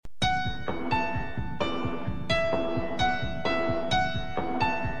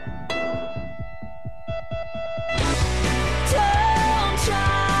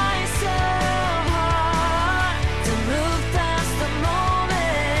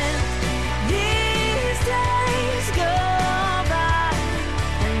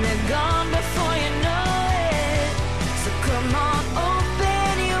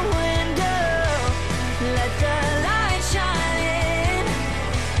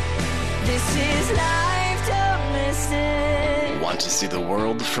This is life, don't miss it. Want to see the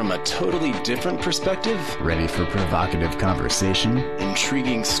world from a totally different perspective? Ready for provocative conversation,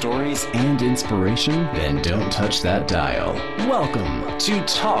 intriguing stories, and inspiration? Then don't touch that dial. Welcome to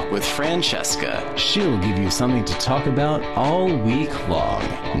Talk with Francesca. She'll give you something to talk about all week long.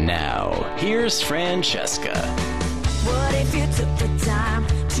 Now, here's Francesca. What if you took the time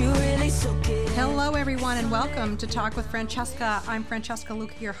to really soak it? Hello, everyone, and welcome to Talk with Francesca. I'm Francesca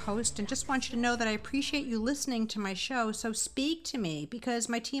Luca, your host, and just want you to know that I appreciate you listening to my show. So speak to me, because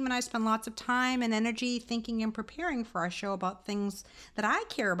my team and I spend lots of time and energy thinking and preparing for our show about things that I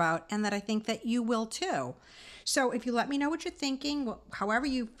care about and that I think that you will too. So if you let me know what you're thinking, however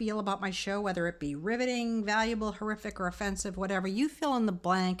you feel about my show, whether it be riveting, valuable, horrific, or offensive, whatever, you fill in the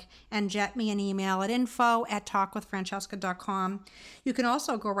blank and jet me an email at info@talkwithfrancesca.com. You can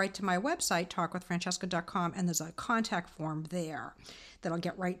also go right to my website, talkwithfrancesca.com, and there's a contact form there that'll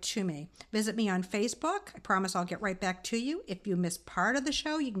get right to me. Visit me on Facebook. I promise I'll get right back to you. If you miss part of the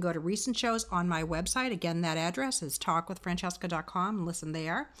show, you can go to recent shows on my website. Again, that address is talkwithfrancesca.com and listen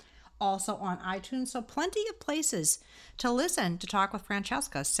there. Also on iTunes, so plenty of places to listen to Talk with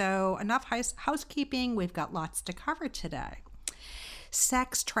Francesca. So enough housekeeping. We've got lots to cover today.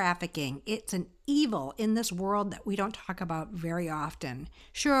 Sex trafficking. It's an evil in this world that we don't talk about very often.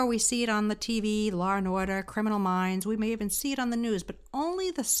 Sure, we see it on the TV, Law and Order, Criminal Minds. We may even see it on the news, but only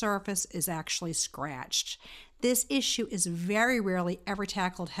the surface is actually scratched. This issue is very rarely ever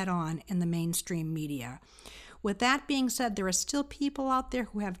tackled head on in the mainstream media. With that being said, there are still people out there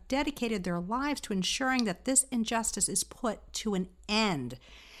who have dedicated their lives to ensuring that this injustice is put to an end.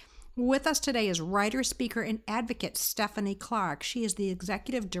 With us today is writer, speaker, and advocate Stephanie Clark. She is the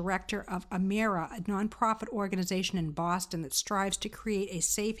executive director of Amira, a nonprofit organization in Boston that strives to create a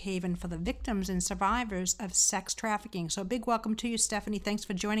safe haven for the victims and survivors of sex trafficking. So a big welcome to you, Stephanie. Thanks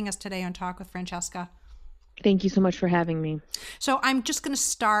for joining us today on Talk with Francesca. Thank you so much for having me. So I'm just going to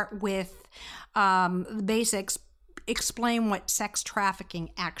start with the basics. Explain what sex trafficking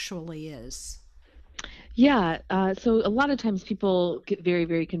actually is. Yeah, so a lot of times people get very,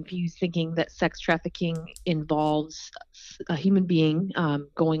 very confused thinking that sex trafficking involves a human being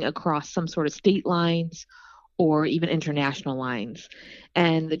going across some sort of state lines or even international lines.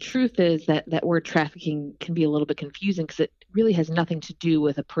 And the truth is that word trafficking can be a little bit confusing because it really has nothing to do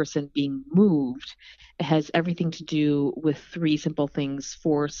with a person being moved. It has everything to do with three simple things: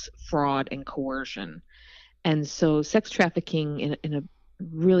 force, fraud, and coercion. And so sex trafficking in a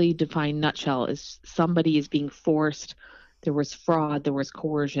really defined nutshell is somebody is being forced, there was fraud, there was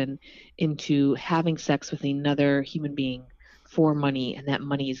coercion, into having sex with another human being for money, and that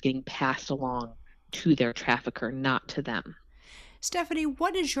money is getting passed along to their trafficker, not to them. Stephanie,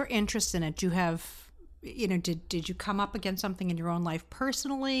 what is your interest in it? Do you have, did you come up against something in your own life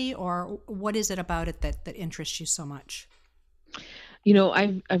personally, or what is it about it that interests you so much?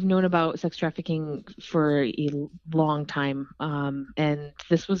 I've known about sex trafficking for a long time, and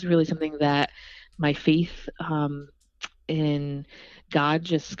this was really something that my faith in God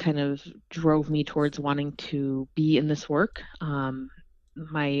just kind of drove me towards wanting to be in this work.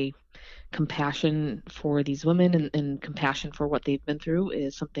 My compassion for these women and compassion for what they've been through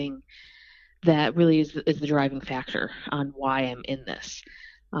is something that really is the driving factor on why I'm in this.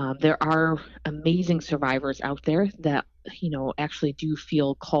 There are amazing survivors out there that, actually do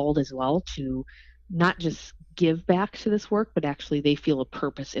feel called as well to not just give back to this work, but actually they feel a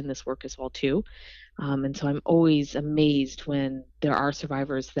purpose in this work as well too. And so I'm always amazed when there are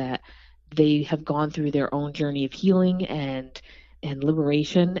survivors that they have gone through their own journey of healing and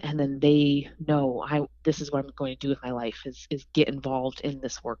liberation, and then they know this is what I'm going to do with my life is get involved in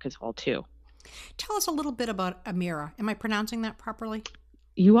this work as well too. Tell us a little bit about Amira. Am I pronouncing that properly?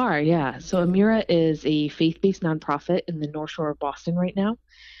 You are, yeah. So Amira is a faith-based nonprofit in the North Shore of Boston right now.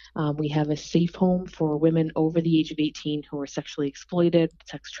 We have a safe home for women over the age of 18 who are sexually exploited,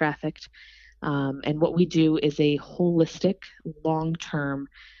 sex trafficked. And what we do is a holistic, long-term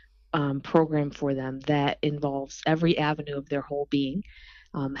program for them that involves every avenue of their whole being,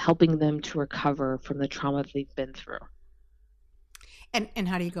 helping them to recover from the trauma that they've been through. And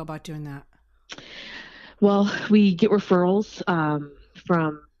how do you go about doing that? Well, we get referrals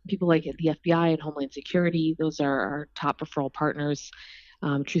from people like the FBI and Homeland Security. Those are our top referral partners.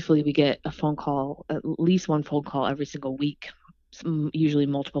 Truthfully, we get a phone call, at least one phone call every single week, usually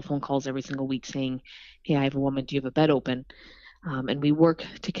multiple phone calls every single week saying, hey, I have a woman, do you have a bed open? And we work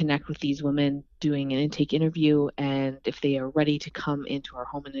to connect with these women, doing an intake interview. And if they are ready to come into our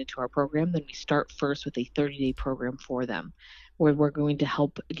home and into our program, then we start first with a 30-day program for them, where we're going to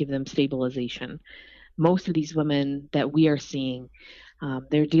help give them stabilization. Most of these women that we are seeing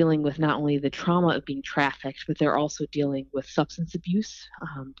They're dealing with not only the trauma of being trafficked, but they're also dealing with substance abuse.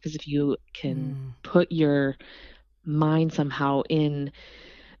 Because if you can put your mind somehow in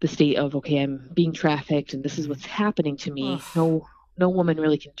the state of, okay, I'm being trafficked and this is what's happening to me, no woman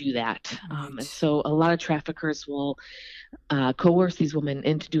really can do that. And so a lot of traffickers will coerce these women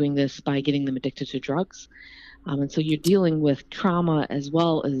into doing this by getting them addicted to drugs. And so you're dealing with trauma as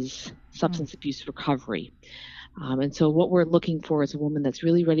well as substance abuse recovery. And so what we're looking for is a woman that's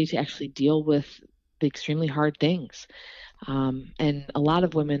really ready to actually deal with the extremely hard things. And a lot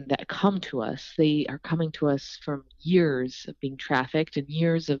of women that come to us, they are coming to us from years of being trafficked and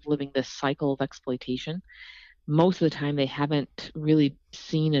years of living this cycle of exploitation. Most of the time, they haven't really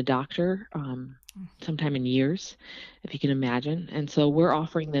seen a doctor sometime in years, if you can imagine. And so we're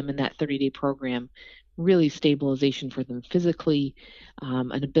offering them in that 30-day program really stabilization for them physically,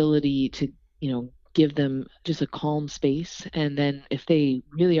 an ability to, give them just a calm space. And then if they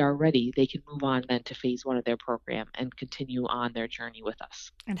really are ready, they can move on then to phase 1 of their program and continue on their journey with us.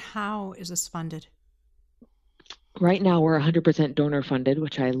 And how is this funded? Right now, we're 100% donor funded,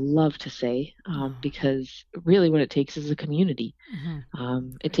 which I love to say, because really what it takes is a community.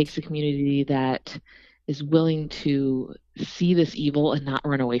 It takes a community that is willing to see this evil and not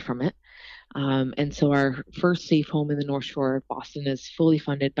run away from it. And so our first safe home in the North Shore of Boston is fully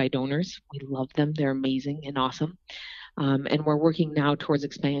funded by donors. We love them. They're amazing and awesome. And we're working now towards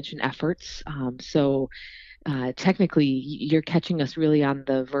expansion efforts. Technically, you're catching us really on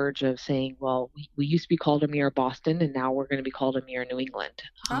the verge of saying, well, we used to be called Amira Boston, and now we're going to be called Amira New England.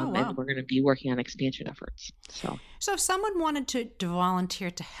 And we're going to be working on expansion efforts. So if someone wanted to volunteer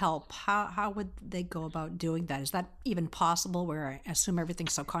to help, how would they go about doing that? Is that even possible, where I assume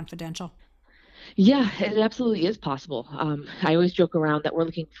everything's so confidential? Yeah, it absolutely is possible. I always joke around that we're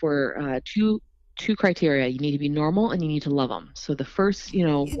looking for two criteria. You need to be normal and you need to love them. So the first,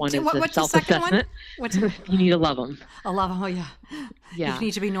 one is the self-assessment. You need to love them. I love them. Oh, yeah. Yeah. You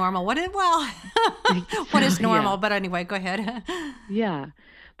need to be normal. What is normal? Yeah. But anyway, go ahead. Yeah.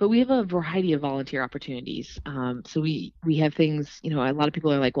 But we have a variety of volunteer opportunities. So we have things, a lot of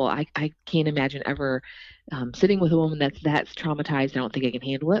people are like, well, I can't imagine ever sitting with a woman that's traumatized. I don't think I can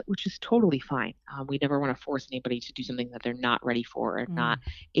handle it, which is totally fine. We never want to force anybody to do something that they're not ready for or not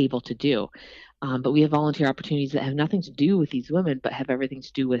able to do. But we have volunteer opportunities that have nothing to do with these women, but have everything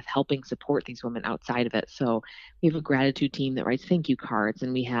to do with helping support these women outside of it. So we have a gratitude team that writes thank you cards,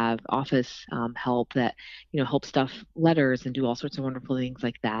 and we have office help that, help stuff letters and do all sorts of wonderful things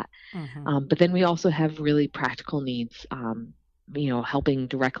like that. But then we also have really practical needs, helping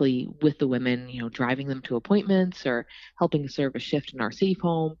directly with the women, driving them to appointments or helping serve a shift in our safe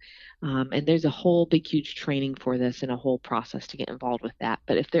home. And there's a whole big, huge training for this and a whole process to get involved with that.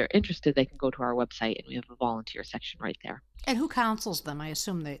 But if they're interested, they can go to our website and we have a volunteer section right there. And who counsels them? I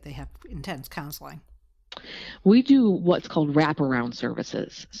assume they have intense counseling. We do what's called wraparound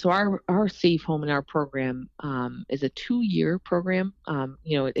services. So our safe home and our program is a 2-year program.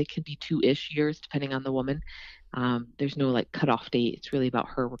 It can be 2-ish years depending on the woman. There's no cutoff date. It's really about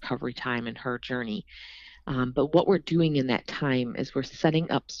her recovery time and her journey. But what we're doing in that time is we're setting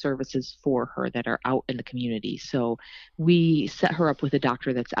up services for her that are out in the community. So we set her up with a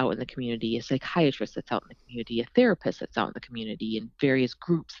doctor that's out in the community, a psychiatrist that's out in the community, a therapist that's out in the community, and various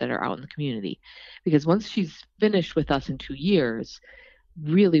groups that are out in the community. Because once she's finished with us in 2 years,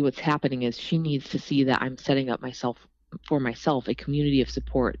 really what's happening is she needs to see that I'm setting up for myself a community of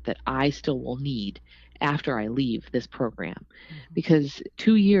support that I still will need after I leave this program. Because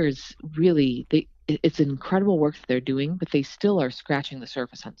 2 years, really, it's incredible work that they're doing, but they still are scratching the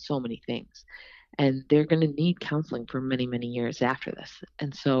surface on so many things. And they're going to need counseling for many, many years after this.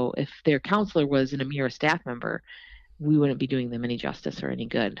 And so if their counselor was an Amira staff member, we wouldn't be doing them any justice or any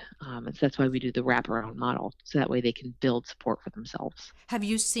good. And so that's why we do the wraparound model, so that way they can build support for themselves. Have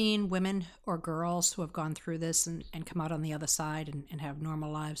you seen women or girls who have gone through this and come out on the other side and have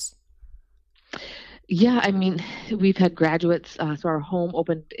normal lives? Yeah, we've had graduates. So our home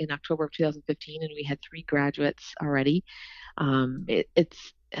opened in October of 2015, and we had 3 graduates already.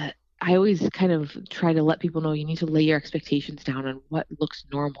 I always kind of try to let people know you need to lay your expectations down on what looks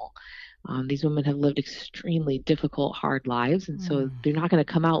normal. These women have lived extremely difficult, hard lives, and so they're not going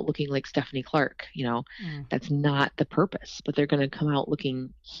to come out looking like Stephanie Clark. That's not the purpose, but they're going to come out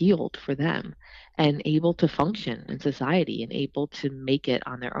looking healed for them and able to function in society and able to make it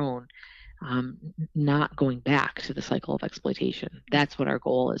on their own. Not going back to the cycle of exploitation. That's what our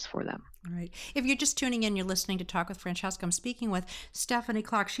goal is for them. Right. If you're just tuning in, you're listening to Talk with Francesca. I'm speaking with Stephanie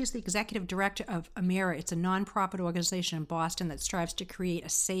Clark. She's the executive director of Amira. It's a nonprofit organization in Boston that strives to create a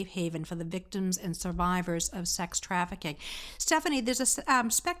safe haven for the victims and survivors of sex trafficking. Stephanie, there's a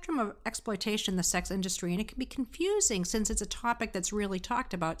spectrum of exploitation in the sex industry, and it can be confusing since it's a topic that's really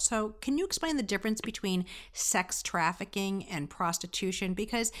talked about. So can you explain the difference between sex trafficking and prostitution?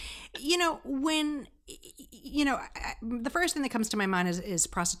 Because, the first thing that comes to my mind is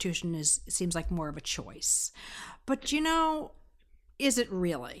prostitution seems like more of a choice. But, is it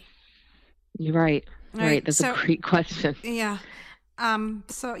really? You're right. Right. That's a great question. Yeah. I'm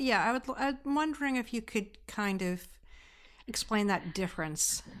wondering if you could kind of explain that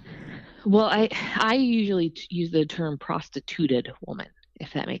difference. Well, I usually use the term prostituted woman,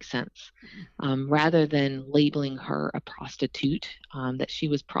 if that makes sense, rather than labeling her a prostitute, that she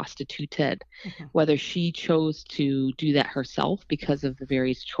was prostituted, whether she chose to do that herself because of the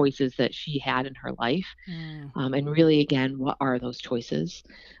various choices that she had in her life. And really, again, what are those choices?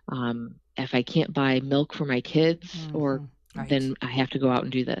 If I can't buy milk for my kids, or right, then I have to go out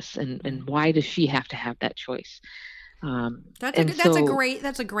and do this. And why does she have to have that choice?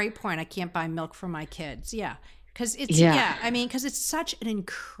 That's a great point. I can't buy milk for my kids. Yeah. Because it's such an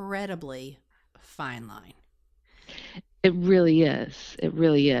incredibly fine line. It really is. It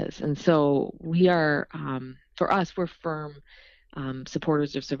really is. And so we are, for us, we're firm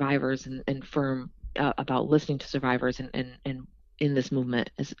supporters of survivors and firm about listening to survivors and in this movement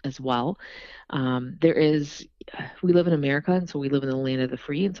as well. We live in America, and so we live in the land of the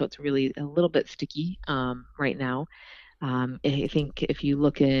free, and so it's really a little bit sticky right now. I think if you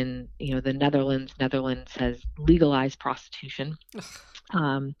look in, the Netherlands has legalized prostitution.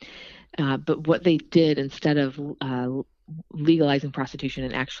 But what they did, instead of legalizing prostitution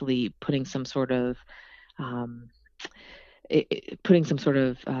and actually putting some sort of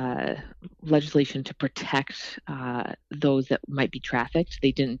legislation to protect those that might be trafficked,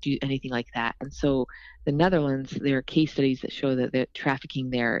 they didn't do anything like that. And so the Netherlands, there are case studies that show that the trafficking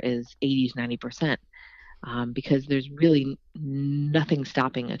there is 80 to 90%. Because there's really nothing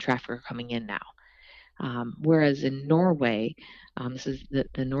stopping a trafficker coming in now. Whereas in Norway, this is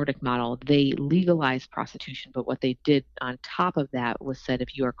the Nordic model, they legalized prostitution, but what they did on top of that was said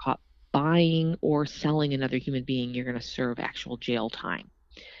if you are caught buying or selling another human being, you're going to serve actual jail time.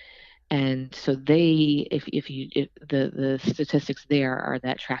 And so the statistics there are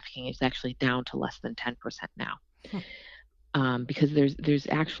that trafficking is actually down to less than 10% now, because there's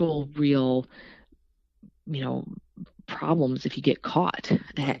actual real problems if you get caught.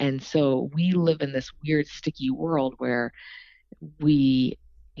 And so we live in this weird sticky world where we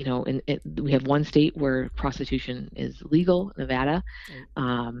have one state where prostitution is legal, Nevada,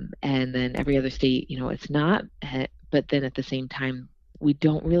 and then every other state, it's not. But then at the same time, we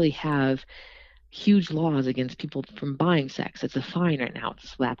don't really have huge laws against people from buying sex. It's a fine right now. It's a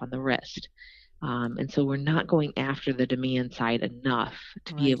slap on the wrist. And so we're not going after the demand side enough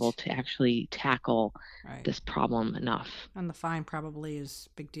to be able to actually tackle this problem enough. And the fine probably is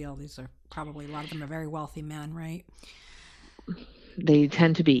a big deal. These are probably, a lot of them are very wealthy men, right? They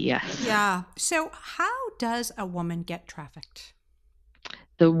tend to be, yes. Yeah. So how does a woman get trafficked?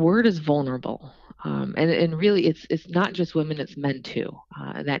 The word is vulnerable. And really it's not just women, it's men too.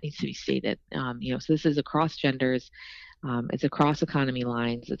 That needs to be stated. So this is across genders. It's across economy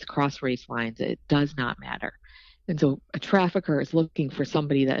lines, it's across race lines, it does not matter. And so a trafficker is looking for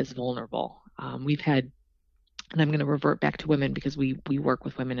somebody that is vulnerable. We've had, and I'm going to revert back to women because we work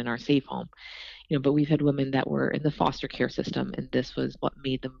with women in our safe home, but we've had women that were in the foster care system, and this was what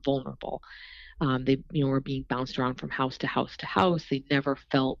made them vulnerable. They were being bounced around from house to house to house. They never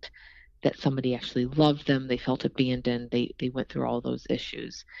felt that somebody actually loved them. They felt abandoned. They went through all those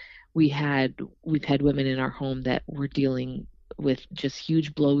issues. We've had women in our home that were dealing with just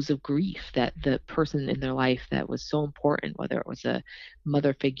huge blows of grief, that the person in their life that was so important, whether it was a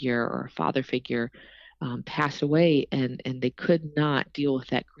mother figure or a father figure, passed away, and they could not deal with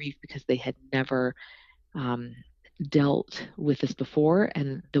that grief because they had never dealt with this before,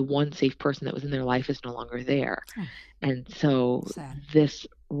 and the one safe person that was in their life is no longer there. And so this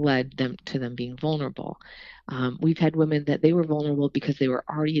led them to them being vulnerable. We've had women that they were vulnerable because they were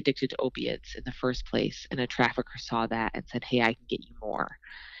already addicted to opiates in the first place, and a trafficker saw that and said, hey, I can get you more.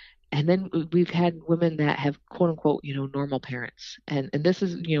 And then we've had women that have, quote unquote, normal parents. And this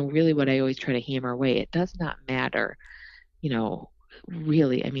is, really what I always try to hammer away. It does not matter,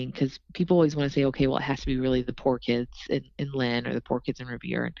 really. I mean, because people always want to say, okay, well, it has to be really the poor kids in Lynn or the poor kids in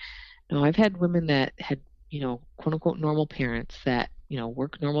Revere. And no, I've had women that had, quote unquote, normal parents that,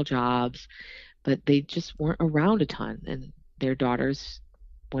 work normal jobs, but they just weren't around a ton. And their daughters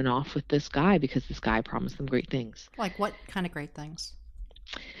went off with this guy because this guy promised them great things. Like what kind of great things?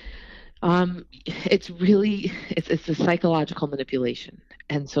 It's a psychological manipulation.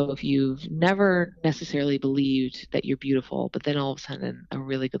 And so if you've never necessarily believed that you're beautiful, but then all of a sudden a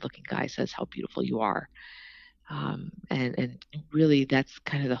really good looking guy says how beautiful you are, and really that's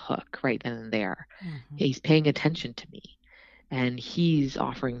kind of the hook right then and there. Mm-hmm. He's paying attention to me, and he's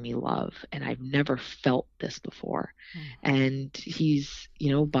offering me love, and I've never felt this before. Mm-hmm. And he's,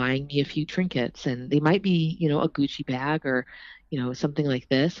 buying me a few trinkets, and they might be, a Gucci bag or, something like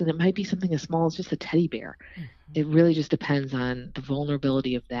this. And it might be something as small as just a teddy bear. Mm-hmm. It really just depends on the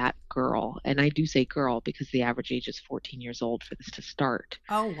vulnerability of that girl. And I do say girl because the average age is 14 years old for this to start.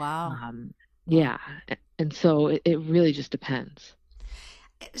 Oh, wow. Yeah. And so it really just depends.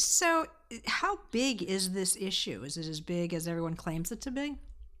 So how big is this issue? Is it as big as everyone claims it to be?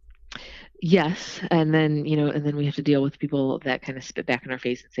 Yes. And then, and then we have to deal with people that kind of spit back in our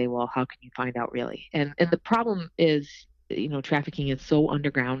face and say, well, how can you find out really? And the problem is, trafficking is so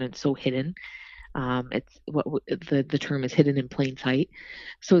underground and so hidden. It's what the term is hidden in plain sight.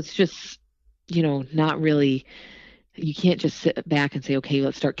 So it's just, not really, you can't just sit back and say, okay,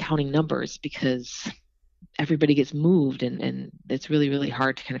 let's start counting numbers, because everybody gets moved, and it's really, really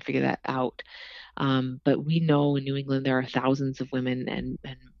hard to kind of figure that out. But we know in New England, there are thousands of women and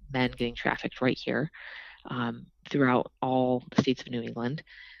men getting trafficked right here, throughout all the states of New England.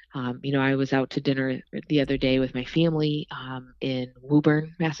 I was out to dinner the other day with my family in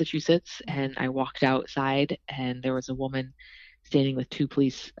Woburn, Massachusetts, and I walked outside, and there was a woman standing with two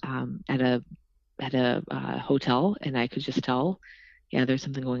police at a hotel, and I could just tell, yeah, there's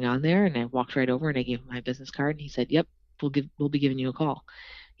something going on there. And I walked right over and I gave him my business card, and he said, "Yep, we'll be giving you a call."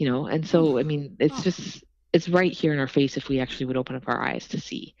 And so I mean, it's right here in our face if we actually would open up our eyes to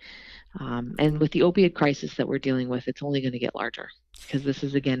see. And with the opiate crisis that we're dealing with, it's only going to get larger, because this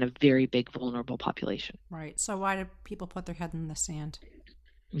is, again, a very big vulnerable population. Right. So why do people put their head in the sand?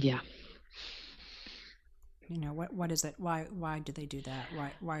 Yeah. What is it? Why do they do that?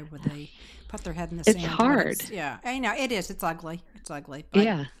 Why would they put their head in the sand? It's hard. Yeah, I know it is. It's ugly. But,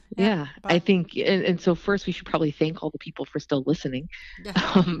 yeah. But, I think, and so first we should probably thank all the people for still listening,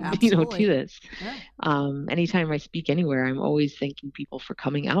 to this. Yeah. Anytime I speak anywhere, I'm always thanking people for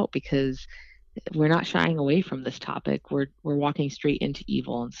coming out, because we're not shying away from this topic. We're walking straight into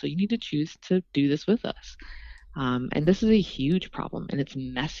evil, and so you need to choose to do this with us. And this is a huge problem, and it's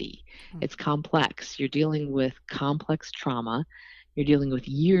messy. It's complex. You're dealing with complex trauma. You're dealing with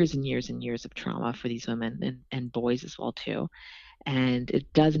years and years and years of trauma for these women and boys as well too. And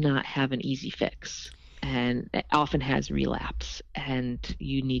it does not have an easy fix, and it often has relapse, and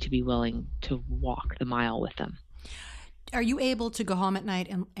you need to be willing to walk the mile with them. Are you able to go home at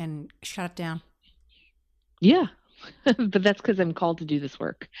night and shut it down? Yeah, but that's because I'm called to do this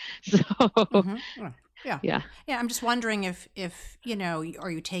work. So. Mm-hmm. Yeah. I'm just wondering if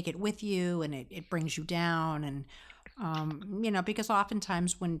or you take it with you and it brings you down, and because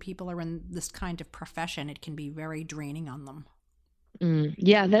oftentimes when people are in this kind of profession, it can be very draining on them.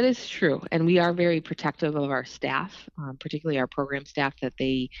 Yeah, that is true. And we are very protective of our staff, particularly our program staff, that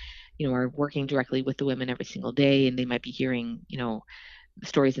they, are working directly with the women every single day, and they might be hearing,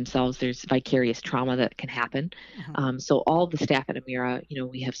 stories themselves. There's vicarious trauma that can happen. Mm-hmm. So all the staff at Amira,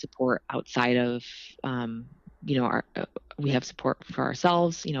 we have support outside of, we have support for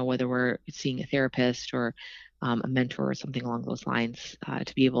ourselves, whether we're seeing a therapist or a mentor or something along those lines,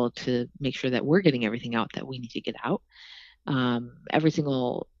 to be able to make sure that we're getting everything out that we need to get out. Every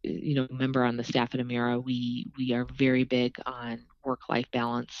single, member on the staff at Amira, we are very big on work-life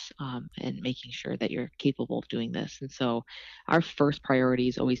balance, and making sure that you're capable of doing this. And so our first priority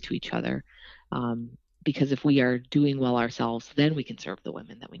is always to each other, because if we are doing well ourselves, then we can serve the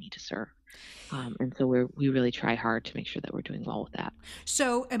women that we need to serve. And so we really try hard to make sure that we're doing well with that.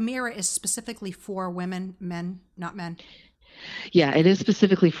 So Amira is specifically for women, not men? Yeah, it is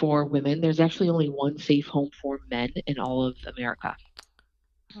specifically for women. There's actually only one safe home for men in all of America.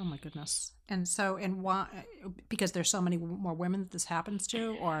 Oh my goodness. And so, why? Because there's so many more women that this happens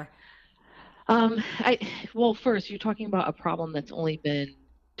to, or? Well, first, you're talking about a problem that's only been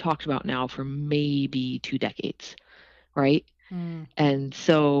talked about now for maybe 2 decades, right? And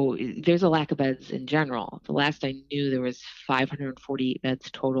so there's a lack of beds in general. The last I knew, there was 548 beds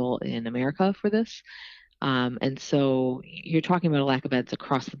total in America for this. And so you're talking about a lack of beds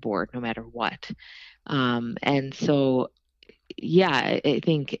across the board, no matter what. And so, yeah, I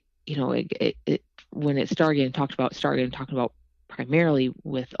think, when it started and talking about primarily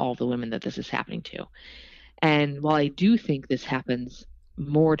with all the women that this is happening to. And while I do think this happens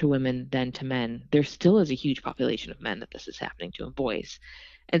more to women than to men, there still is a huge population of men that this is happening to, and boys.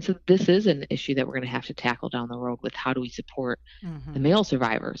 And so this is an issue that we're going to have to tackle down the road with how do we support the male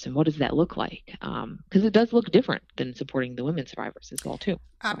survivors and what does that look like? Because it does look different than supporting the women survivors as well, too.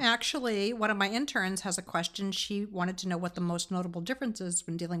 Actually, one of my interns has a question. She wanted to know what the most notable difference is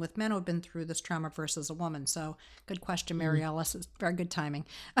when dealing with men who have been through this trauma versus a woman. So good question, Mary Ellis. It's very good timing.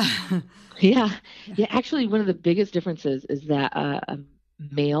 Yeah. Actually, one of the biggest differences is that a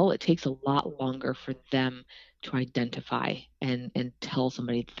male, it takes a lot longer for them to identify and tell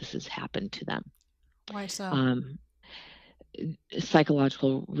somebody that this has happened to them. Why so?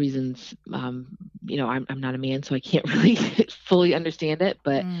 Psychological reasons. I'm not a man, so I can't really fully understand it,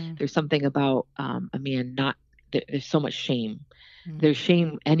 but there's something about a man there's so much shame. There's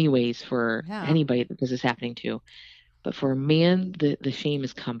shame anyways for anybody that this is happening to. But for a man, the shame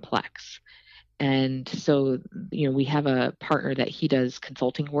is complex. And so, we have a partner that he does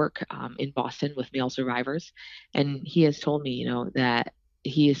consulting work in Boston with male survivors. And he has told me, that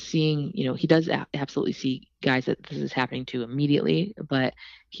he is seeing, he does absolutely see guys that this is happening to immediately, but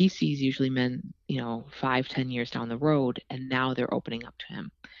he sees usually men, 5-10 years down the road, and now they're opening up to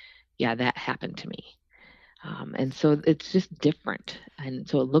him. Yeah, that happened to me. And so it's just different. And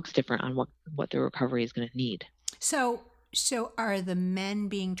so it looks different on what the recovery is going to need. So are the men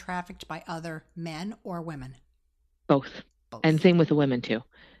being trafficked by other men or women? Both. And same with the women too.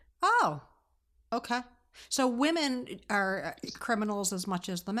 Oh, okay. So women are criminals as much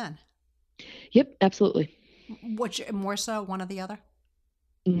as the men? Yep, absolutely. Which more so, one or the other?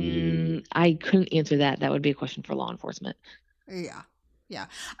 I couldn't answer that. That would be a question for law enforcement. Yeah.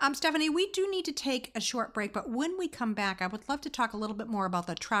 Stephanie, we do need to take a short break, but when we come back, I would love to talk a little bit more about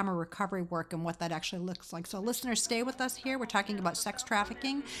the trauma recovery work and what that actually looks like. So listeners, stay with us here. We're talking about sex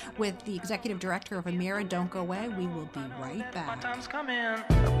trafficking with the executive director of Amira. Don't go away. We will be right back. My time's coming,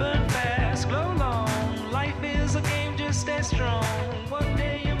 burn fast, glow long. Life is a game just as strong. One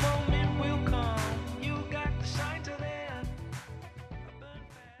day your moment will come. You got to shine till then. Burn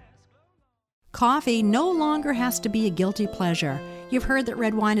fast, glow long. Coffee no longer has to be a guilty pleasure. You've heard that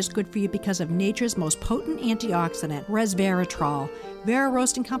red wine is good for you because of nature's most potent antioxidant, resveratrol. Vera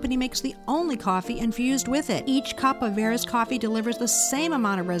Roasting Company makes the only coffee infused with it. Each cup of Vera's coffee delivers the same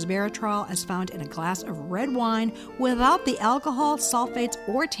amount of resveratrol as found in a glass of red wine without the alcohol, sulfates,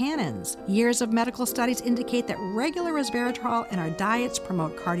 or tannins. Years of medical studies indicate that regular resveratrol in our diets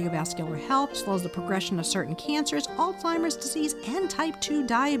promote cardiovascular health, slows the progression of certain cancers, Alzheimer's disease, and type 2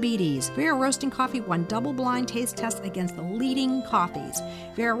 diabetes. Vera Roasting Coffee won double-blind taste tests against the leading coffees.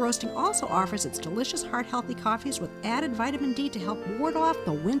 Vera Roasting also offers its delicious heart-healthy coffees with added vitamin D to help ward off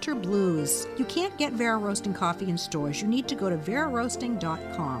the winter blues. You can't get Vera Roasting coffee in stores. You need to go to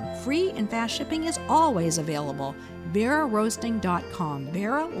veraroasting.com. Free and fast shipping is always available. veraroasting.com.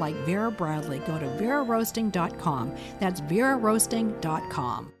 Vera like Vera Bradley. Go to veraroasting.com. That's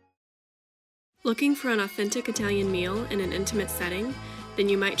veraroasting.com. Looking for an authentic Italian meal in an intimate setting? Then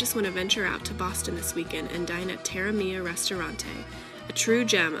you might just want to venture out to Boston this weekend and dine at Terra Mia Ristorante, a true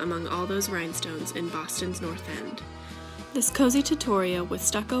gem among all those rhinestones in Boston's North End. This cozy trattoria with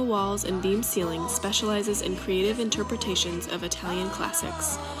stucco walls and beam ceilings specializes in creative interpretations of Italian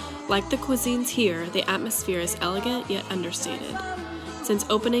classics. Like the cuisines here, the atmosphere is elegant yet understated. Since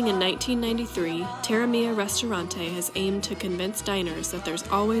opening in 1993, Terra Mia Ristorante has aimed to convince diners that there's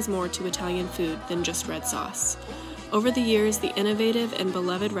always more to Italian food than just red sauce. Over the years, the innovative and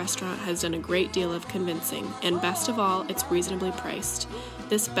beloved restaurant has done a great deal of convincing, and best of all, it's reasonably priced.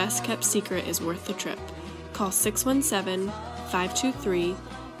 This best-kept secret is worth the trip. Call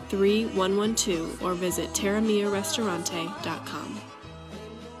 617-523-3112 or visit terramiaristorante.com.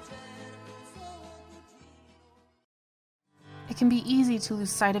 It can be easy to lose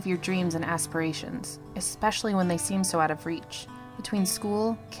sight of your dreams and aspirations, especially when they seem so out of reach. Between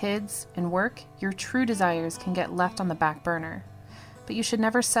school, kids, and work, your true desires can get left on the back burner. But you should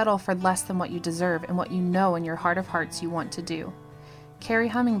never settle for less than what you deserve and what you know in your heart of hearts you want to do. Carrie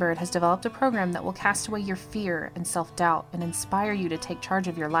Hummingbird has developed a program that will cast away your fear and self-doubt and inspire you to take charge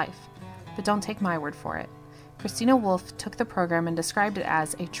of your life. But don't take my word for it. Christina Wolf took the program and described it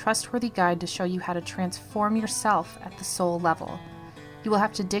as a trustworthy guide to show you how to transform yourself at the soul level. You will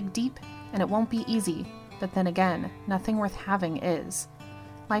have to dig deep, and it won't be easy, but then again, nothing worth having is.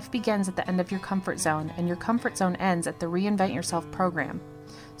 Life begins at the end of your comfort zone, and your comfort zone ends at the Reinvent Yourself program.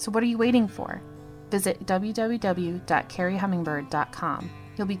 So what are you waiting for? Visit www.carriehummingbird.com.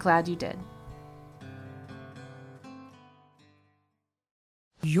 You'll be glad you did.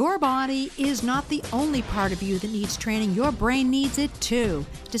 Your body is not the only part of you that needs training. Your brain needs it too.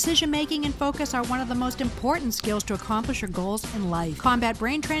 Decision making and focus are one of the most important skills to accomplish your goals in life. Combat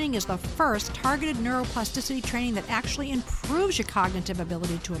Brain Training is the first targeted neuroplasticity training that actually improves your cognitive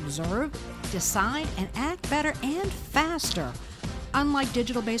ability to observe, decide, and act better and faster. Unlike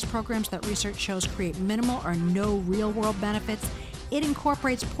digital-based programs that research shows create minimal or no real-world benefits, it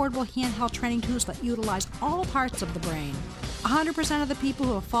incorporates portable handheld training tools that utilize all parts of the brain. 100% of the people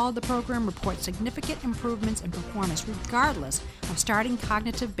who have followed the program report significant improvements in performance regardless of starting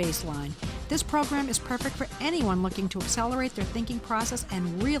cognitive baseline. This program is perfect for anyone looking to accelerate their thinking process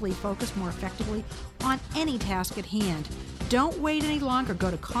and really focus more effectively on any task at hand. Don't wait any longer. Go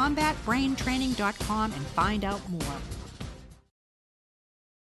to combatbraintraining.com and find out more.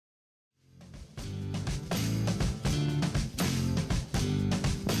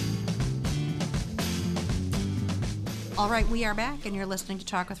 All right, we are back, and you're listening to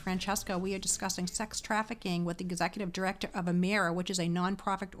Talk with Francesca. We are discussing sex trafficking with the executive director of Amira, which is a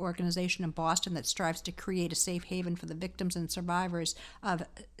nonprofit organization in Boston that strives to create a safe haven for the victims and survivors of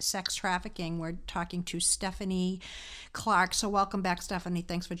sex trafficking. We're talking to Stephanie Clark. So welcome back, Stephanie.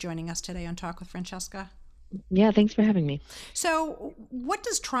 Thanks for joining us today on Talk with Francesca. Yeah, thanks for having me. So what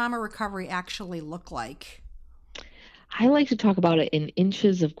does trauma recovery actually look like? I like to talk about it in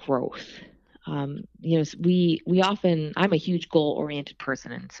inches of growth. We often, I'm a huge goal-oriented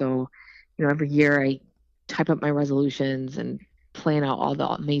person. And so, every year I type up my resolutions and plan out all the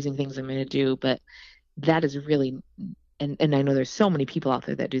amazing things I'm going to do. But that is really, and I know there's so many people out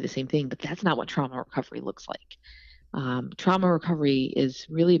there that do the same thing, but that's not what trauma recovery looks like. Trauma recovery is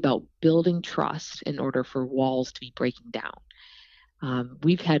really about building trust in order for walls to be breaking down.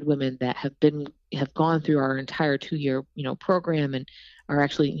 We've had women that have gone through our entire 2-year, program and are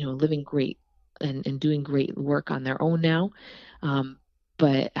actually, living great and doing great work on their own now.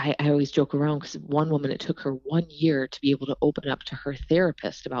 But I always joke around because one woman, it took her 1 year to be able to open up to her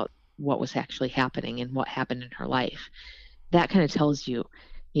therapist about what was actually happening and what happened in her life. That kind of tells you,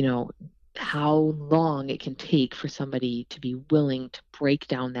 how long it can take for somebody to be willing to break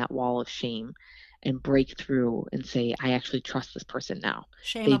down that wall of shame and break through and say, I actually trust this person now.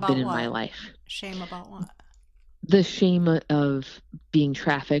 Shame They've about been in what? my life. Shame about what? The shame of being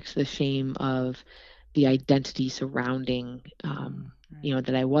trafficked, the shame of the identity surrounding,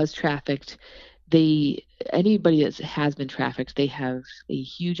 that I was trafficked. Anybody that has been trafficked, they have a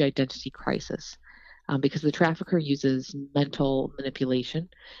huge identity crisis because the trafficker uses mental manipulation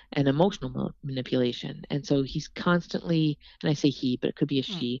and emotional manipulation. And so he's constantly, and I say he, but it could be a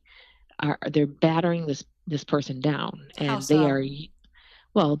she, they're battering this person down. And How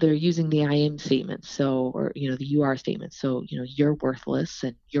so? they're using the I am statements, the you are statements. So, you're worthless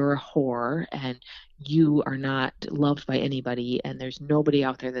and you're a whore and you are not loved by anybody and there's nobody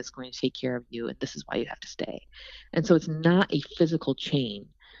out there that's going to take care of you and this is why you have to stay. And so it's not a physical chain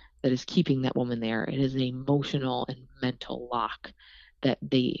that is keeping that woman there. It is an emotional and mental lock that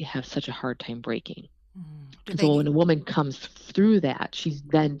they have such a hard time breaking. So when a woman comes through that, she's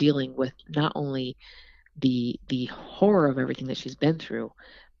then dealing with not only the horror of everything that she's been through,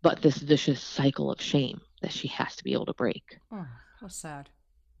 but this vicious cycle of shame that she has to be able to break. Oh, how sad.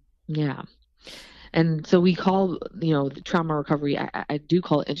 Yeah. And so we call, the trauma recovery, I do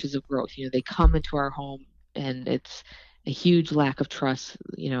call it inches of growth. They come into our home and it's a huge lack of trust.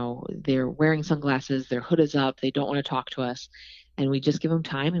 They're wearing sunglasses, their hood is up, they don't want to talk to us. And we just give them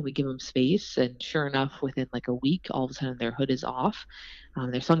time and we give them space. And sure enough, within like a week, all of a sudden their hood is off.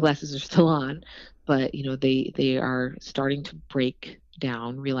 Their sunglasses are still on, but they are starting to break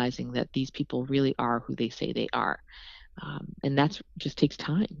down, realizing that these people really are who they say they are. And that just takes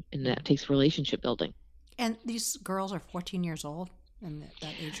time and that takes relationship building. And these girls are 14 years old in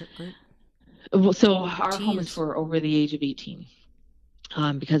that age group? Well, so our home is Teens. for over the age of 18.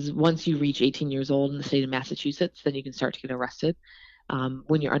 Because once you reach 18 years old in the state of Massachusetts, then you can start to get arrested.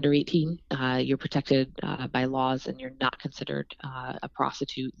 When you're under 18, you're protected by laws and you're not considered a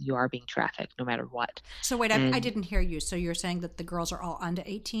prostitute. You are being trafficked no matter what. So wait, I didn't hear you. So you're saying that the girls are all under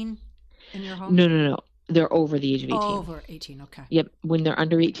 18 in your home? No. They're over the age of 18. Oh, over 18, okay. Yep. When they're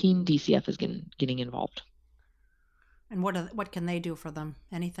under 18, DCF is getting involved. And what can they do for them?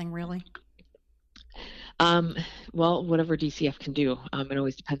 Anything really? Well, whatever DCF can do. It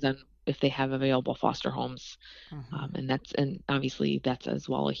always depends on if they have available foster homes. And obviously that's as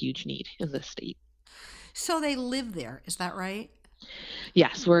well a huge need in this state. So they live there, is that right?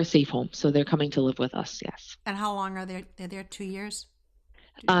 Yes, we're a safe home. So they're coming to live with us, yes. And how long are they? They're there 2 years?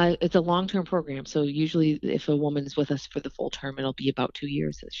 It's a long-term program. So usually if a woman's with us for the full term, it'll be about 2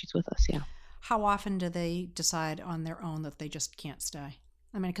 years that she's with us, yeah. How often do they decide on their own that they just can't stay?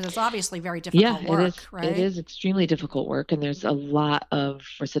 I mean, because it's obviously very Yeah, difficult work, it is. right? It is extremely difficult work, and there's a lot of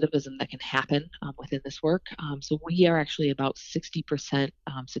recidivism that can happen within this work. So we are actually about 60%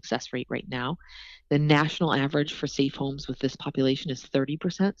 success rate right now. The national average for safe homes with this population is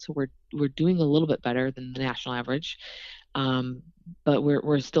 30%. So we're doing a little bit better than the national average, but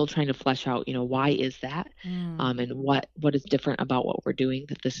we're still trying to flesh out, why is that, and what is different about what we're doing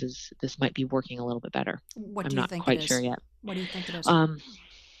that this might be working a little bit better. What I'm do you not think it quite is? sure yet. What do you think it is?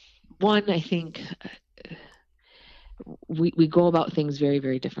 One, I think we go about things very,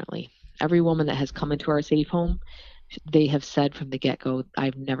 very differently. Every woman that has come into our safe home, they have said from the get-go,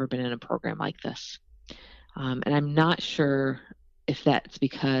 I've never been in a program like this. And I'm not sure if that's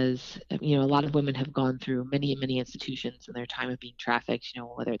because, a lot of women have gone through many, many institutions in their time of being trafficked,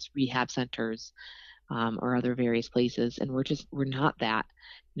 whether it's rehab centers or other various places. And we're not that.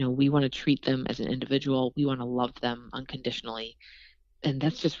 We want to treat them as an individual. We want to love them unconditionally. And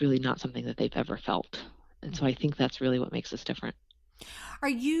that's just really not something that they've ever felt. And so I think that's really what makes us different. Are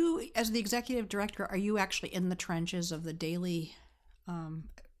you, as the executive director, are you actually in the trenches of the daily, the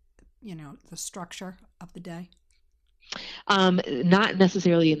structure of the day? Not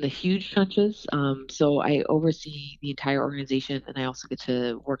necessarily in the huge trenches. So I oversee the entire organization, and I also get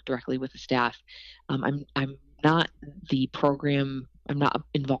to work directly with the staff. I'm not the program. I'm not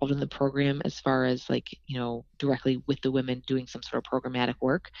involved in the program as far as directly with the women doing some sort of programmatic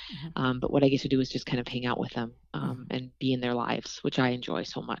work. But what I get to do is just kind of hang out with them and be in their lives, which I enjoy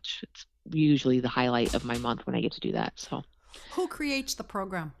so much. It's usually the highlight of my month when I get to do that. So, who creates the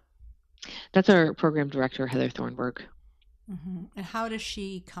program? That's our program director, Heather Thornburg. And how does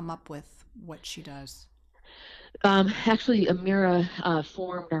she come up with what she does? Actually, Amira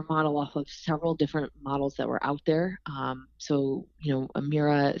formed our model off of several different models that were out there. So,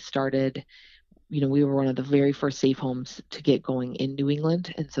 Amira started, we were one of the very first safe homes to get going in New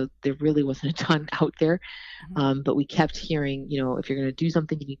England. And so there really wasn't a ton out there. But we kept hearing, if you're going to do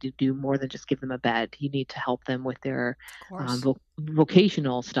something, you need to do more than just give them a bed. You need to help them with their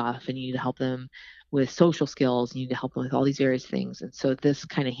vocational stuff, and you need to help them with social skills. You need to help them with all these various things. And so this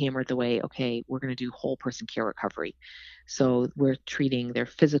kind of hammered the way, okay, we're going to do whole person care recovery. So we're treating their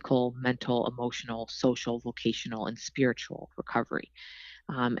physical, mental, emotional, social, vocational, and spiritual recovery.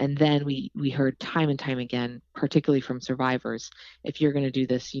 And then we heard time and time again, particularly from survivors, if you're going to do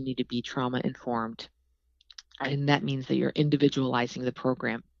this, you need to be trauma informed. And that means that you're individualizing the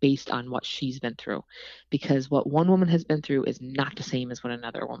program based on what she's been through, because what one woman has been through is not the same as what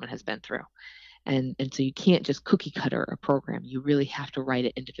another woman has been through. And so you can't just cookie cutter a program. You really have to write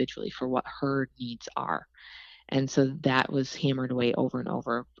it individually for what her needs are. And so that was hammered away over and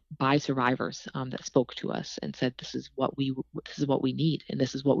over by survivors that spoke to us and said, this is what we need, and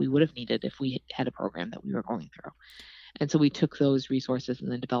this is what we would have needed if we had a program that we were going through. And so we took those resources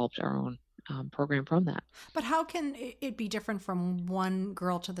and then developed our own program from that. But how can it be different from one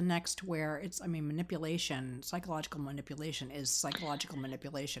girl to the next, where it's, manipulation, psychological manipulation is psychological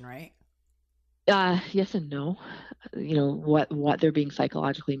manipulation, right? Yes and no. What they're being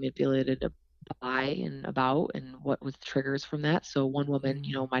psychologically manipulated by and about, and what was the triggers from that. So one woman,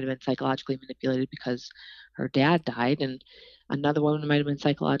 might have been psychologically manipulated because her dad died, and another woman might have been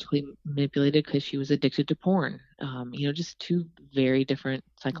psychologically manipulated because she was addicted to porn. Just two very different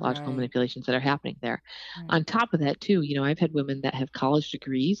psychological manipulations that are happening there. On top of that, too, I've had women that have college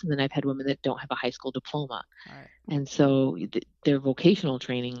degrees, and then I've had women that don't have a high school diploma. And so their vocational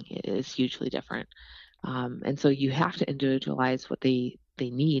training is hugely different. And so you have to individualize what they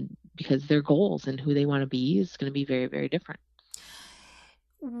need, because their goals and who they want to be is going to be very, very different.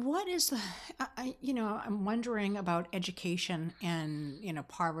 What is I'm wondering about education and,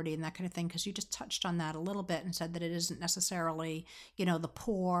 poverty and that kind of thing, because you just touched on that a little bit and said that it isn't necessarily, the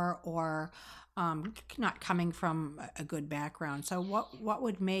poor or not coming from a good background. So what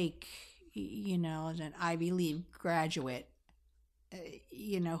would make, an Ivy League graduate,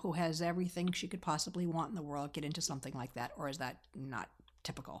 who has everything she could possibly want in the world, get into something like that? Or is that not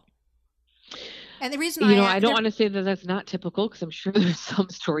typical? And the reason I don't want to say that that's not typical, because I'm sure there's some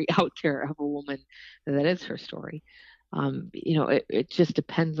story out there of a woman that is her story. It just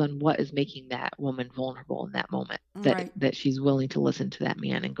depends on what is making that woman vulnerable in that moment, that she's willing to listen to that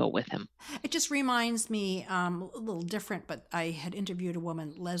man and go with him. It just reminds me, a little different, but I had interviewed a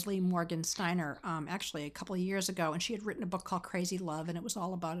woman, Leslie Morgan Steiner, actually a couple of years ago, and she had written a book called Crazy Love, and it was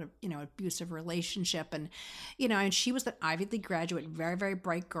all about abusive relationship, and and she was an Ivy League graduate, very, very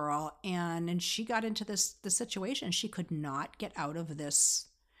bright girl, and she got into this situation. She could not get out of this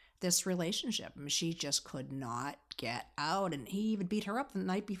relationship. She just could not get out, and he even beat her up the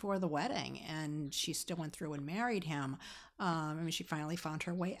night before the wedding, and she still went through and married him. I mean, she finally found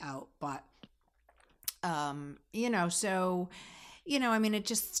her way out, but, so, I mean, it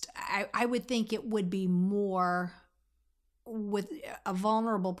just, I would think it would be more with a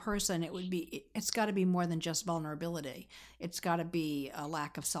vulnerable person. It's got to be more than just vulnerability. It's got to be a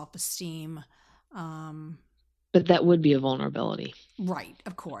lack of self-esteem. But that would be a vulnerability. Right.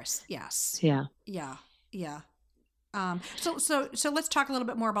 Of course. Yes. Yeah. Yeah. Yeah. So let's talk a little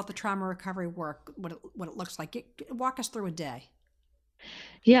bit more about the trauma recovery work, what it looks like. Walk us through a day.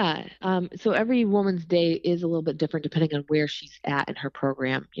 Yeah. So every woman's day is a little bit different depending on where she's at in her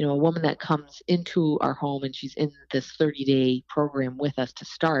program. A woman that comes into our home and she's in this 30-day program with us to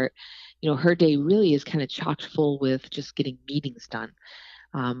start, her day really is kind of chock full with just getting meetings done.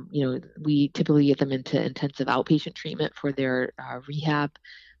 We typically get them into intensive outpatient treatment for their rehab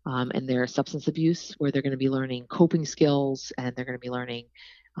and their substance abuse, where they're going to be learning coping skills, and they're going to be learning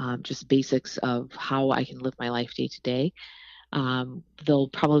just basics of how I can live my life day to day. They'll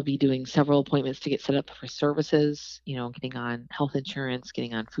probably be doing several appointments to get set up for services, getting on health insurance,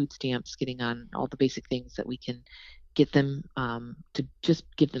 getting on food stamps, getting on all the basic things that we can get them to just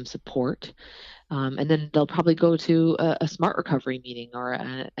give them support. And then they'll probably go to a SMART recovery meeting or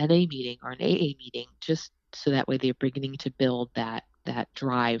an NA meeting or an AA meeting, just so that way they're beginning to build that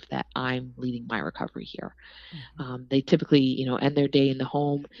drive that I'm leading my recovery here. They typically, end their day in the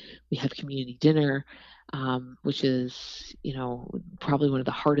home. We have community dinner, which is, probably one of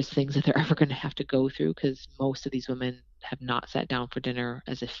the hardest things that they're ever going to have to go through, because most of these women have not sat down for dinner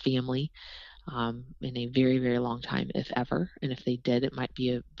as a family in a very, very long time, if ever. And if they did, it might be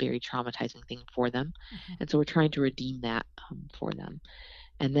a very traumatizing thing for them. And so we're trying to redeem that for them.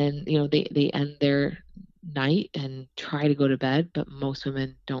 And then, they end their night and try to go to bed, but most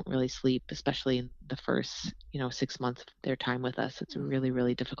women don't really sleep, especially in the first, 6 months of their time with us. It's really,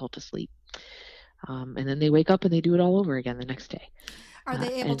 really difficult to sleep. And then they wake up and they do it all over again the next day. Are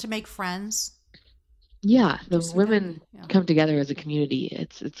they able to make friends? Yeah, the women come together as a community.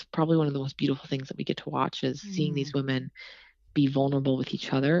 It's probably one of the most beautiful things that we get to watch, is seeing these women be vulnerable with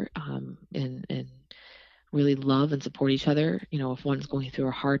each other, and really love and support each other. If one's going through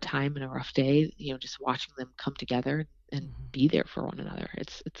a hard time and a rough day, just watching them come together and be there for one another.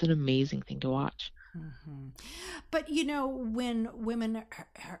 It's an amazing thing to watch. But when women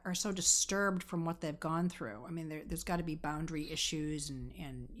are so disturbed from what they've gone through, I mean, there's got to be boundary issues,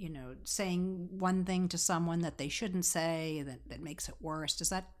 and saying one thing to someone that they shouldn't say that makes it worse. Does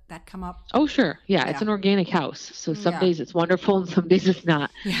that come up? Oh, sure. Yeah. It's an organic house. So some days it's wonderful and some days it's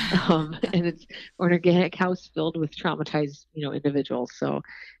not. And it's an organic house filled with traumatized, individuals. So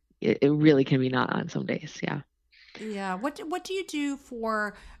it really can be not on some days. Yeah. Yeah. What do you do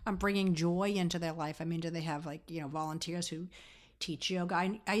for bringing joy into their life? I mean, do they have volunteers who teach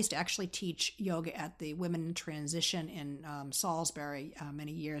yoga? I used to actually teach yoga at the Women in Transition in Salisbury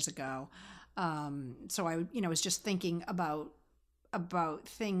many years ago. So I was just thinking about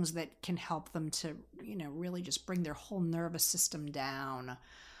things that can help them to really just bring their whole nervous system down.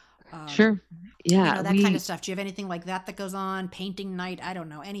 Sure. Yeah. That kind of stuff. Do you have anything like that goes on? Painting night? I don't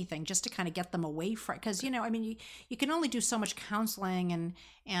know, anything, just to kind of get them away from, because, I mean, you can only do so much counseling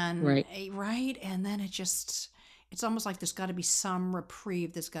and right. And then it's almost like there's got to be some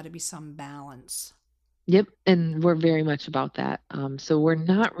reprieve. There's got to be some balance. Yep. And we're very much about that. So we're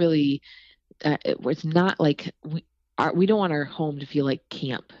not really, it's not like we don't want our home to feel like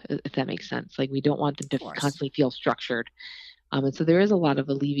camp, if that makes sense. Like, we don't want them to constantly feel structured. And so there is a lot of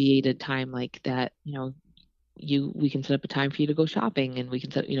alleviated time like that. We can set up a time for you to go shopping, and we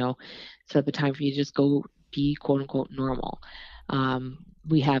can set up a time for you to just go be quote unquote normal.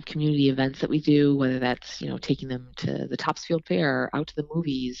 We have community events that we do, whether that's, taking them to the Topsfield Fair, or out to the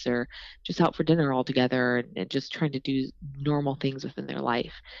movies, or just out for dinner all together, and just trying to do normal things within their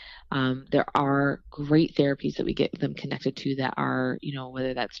life. There are great therapies that we get them connected to that are,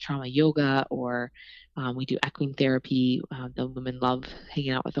 whether that's trauma yoga, or we do equine therapy. The women love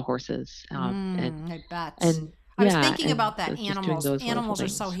hanging out with the horses. I bet. And I was thinking about that. So Animals are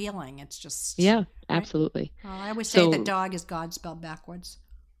so healing. It's just... Yeah, right? Absolutely. Well, I always say that dog is God spelled backwards.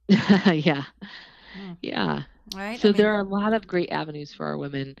 Yeah. Yeah. Right. So there are a lot of great avenues for our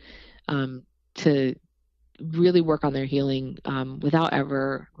women to really work on their healing without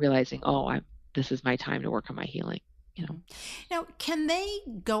ever realizing, this is my time to work on my healing. Now, can they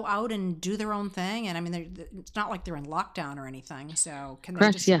go out and do their own thing? And I mean, it's not like they're in lockdown or anything. So can they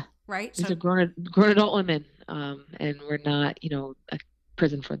Correct, just, yeah. Right? These are grown adult women, and we're not, a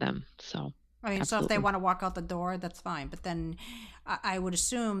prison for them. So I mean, absolutely. So if they want to walk out the door, that's fine. But then I would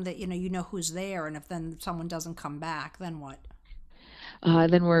assume that, you know who's there. And if then someone doesn't come back, then what?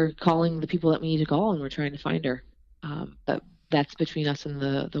 Then we're calling the people that we need to call, and we're trying to find her. But that's between us and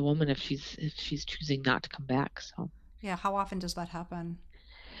the woman if she's choosing not to come back. So. Yeah. How often does that happen?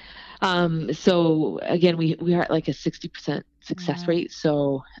 So again, we are at like a 60% success rate.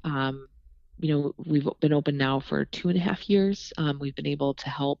 So, we've been open now for 2.5 years. We've been able to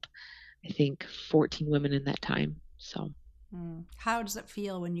help, I think, 14 women in that time. So. How does it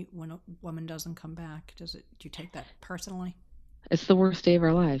feel when a woman doesn't come back? Do you take that personally? It's the worst day of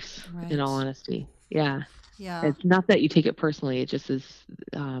our lives, Right. in all honesty. Yeah. Yeah. It's not that you take it personally. It just is,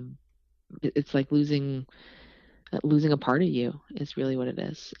 it's like losing a part of you is really what it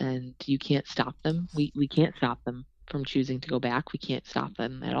is. And you can't stop them. We can't stop them from choosing to go back. We can't stop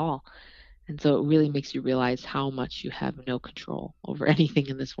them at all. And so it really makes you realize how much you have no control over anything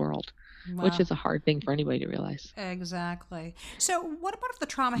in this world, which is a hard thing for anybody to realize. Exactly. So what about if the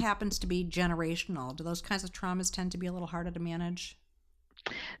trauma happens to be generational? Do those kinds of traumas tend to be a little harder to manage?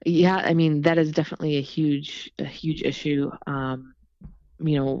 Yeah, I mean, that is definitely a huge issue.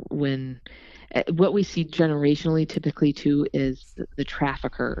 When what we see generationally typically too is the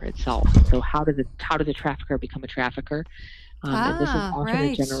trafficker itself. So how does a trafficker become a trafficker? And this is often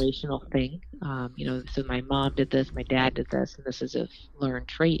right. a generational thing. So my mom did this, my dad did this, and this is a learned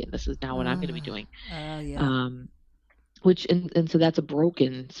trait, and this is now what I'm going to be doing. Yeah. So that's a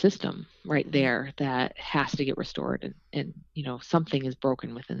broken system right there that has to get restored, and something is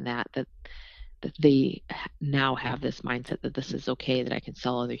broken within that they now have this mindset that this is okay, that I can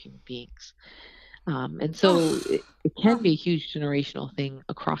sell other human beings. And so it can be a huge generational thing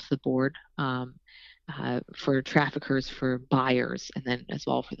across the board, for traffickers, for buyers, and then as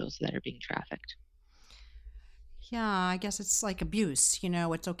well for those that are being trafficked. Yeah, I guess it's like abuse.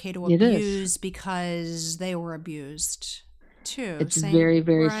 It's okay to It abuse because they were abused too. It's very,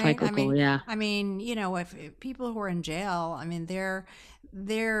 very right? cyclical. I mean, if people who are in jail, I mean, they're,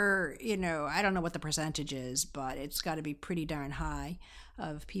 I don't know what the percentage is, but it's got to be pretty darn high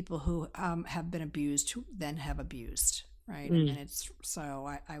of people who have been abused who then have abused. Right. And it's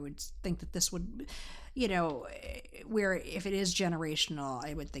so I would think that this would, where if it is generational,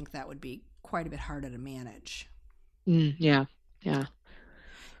 I would think that would be quite a bit harder to manage. Yeah.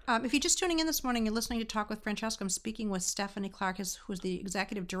 If you're just tuning in this morning, you're listening to Talk with Francesca. I'm speaking with Stephanie Clark, who's the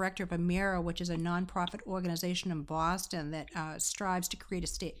executive director of Amira, which is a nonprofit organization in Boston that strives to create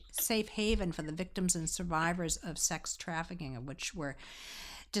a safe haven for the victims and survivors of sex trafficking, of which we're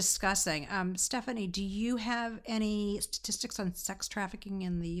discussing. Stephanie, do you have any statistics on sex trafficking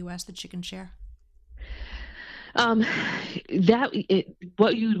in the U.S. that you can share? What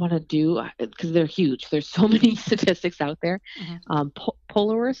you would want to do, because they're huge. There's so many statistics out there.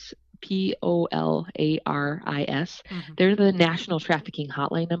 Polaris, Polaris. They're the national trafficking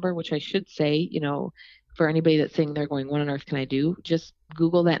hotline number, which I should say, for anybody that's saying they're going, what on earth can I do? Just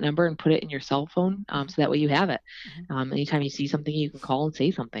Google that number and put it in your cell phone, so that way you have it. Anytime you see something, you can call and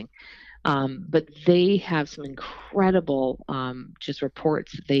say something. But they have some incredible just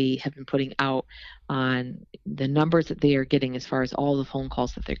reports that they have been putting out on the numbers that they are getting as far as all the phone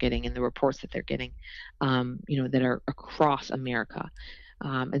calls that they're getting and the reports that they're getting, that are across America.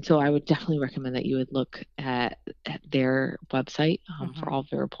 And so I would definitely recommend that you would look at their website for all of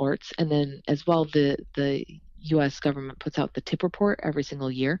the reports. And then as well, the U.S. government puts out the TIP report every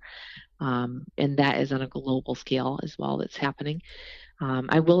single year. And that is on a global scale as well that's happening.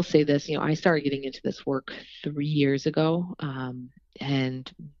 I will say this, I started getting into this work 3 years ago. And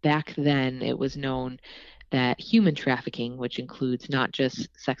back then it was known that human trafficking, which includes not just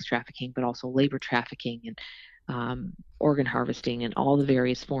sex trafficking, but also labor trafficking and organ harvesting and all the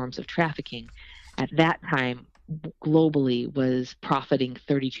various forms of trafficking, at that time globally was profiting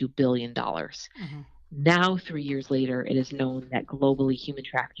 $32 billion. Now, 3 years later, it is known that globally human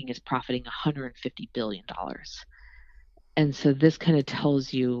trafficking is profiting $150 billion. And so this kind of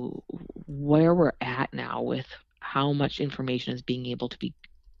tells you where we're at now with how much information is being able to be,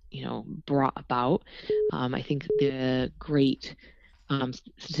 brought about. I think the great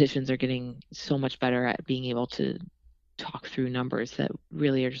statisticians are getting so much better at being able to talk through numbers that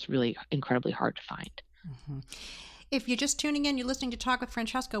really are just really incredibly hard to find. If you're just tuning in, you're listening to Talk with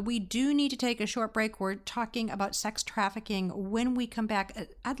Francesca. We do need to take a short break. We're talking about sex trafficking. When we come back,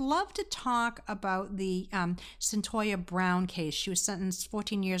 I'd love to talk about the Cyntoia Brown case. She was sentenced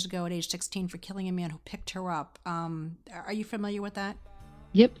 14 years ago at age 16 for killing a man who picked her up. Are you familiar with that?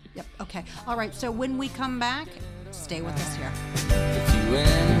 Yep. Okay. All right. So when we come back, stay with us here. If you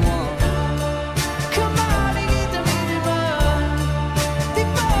anyone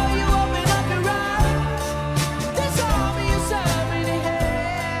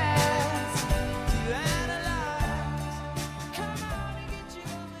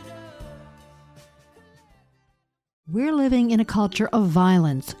living in a culture of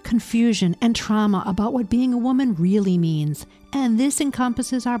violence, confusion, and trauma about what being a woman really means, and this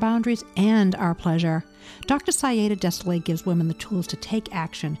encompasses our boundaries and our pleasure. Dr. Sayeda Desolé gives women the tools to take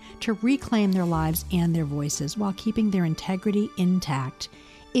action, to reclaim their lives and their voices while keeping their integrity intact.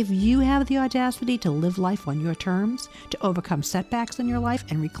 If you have the audacity to live life on your terms, to overcome setbacks in your life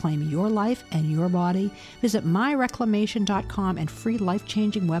and reclaim your life and your body, visit myreclamation.com and free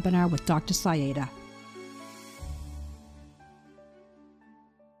life-changing webinar with Dr. Sayeda.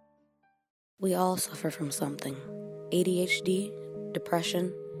 We all suffer from something. ADHD,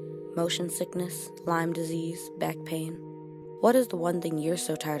 depression, motion sickness, Lyme disease, back pain. What is the one thing you're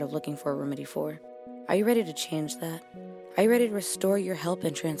so tired of looking for a remedy for? Are you ready to change that? Are you ready to restore your health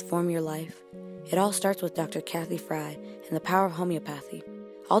and transform your life? It all starts with Dr. Kathy Fry and the power of homeopathy.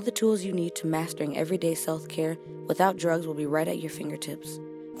 All the tools you need to mastering everyday self-care without drugs will be right at your fingertips.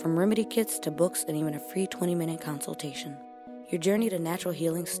 From remedy kits to books and even a free 20-minute consultation. Your journey to natural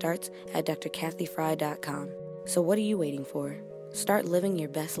healing starts at drkathyfry.com. So what are you waiting for? Start living your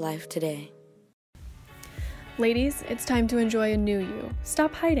best life today. Ladies, it's time to enjoy a new you.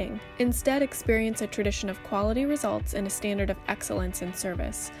 Stop hiding. Instead, experience a tradition of quality results and a standard of excellence in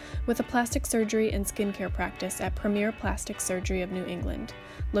service with a plastic surgery and skincare practice at Premier Plastic Surgery of New England,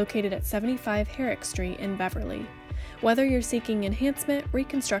 located at 75 Herrick Street in Beverly. Whether you're seeking enhancement,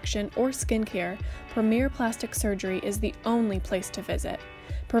 reconstruction, or skincare, Premier Plastic Surgery is the only place to visit.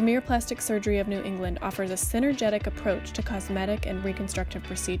 Premier Plastic Surgery of New England offers a synergetic approach to cosmetic and reconstructive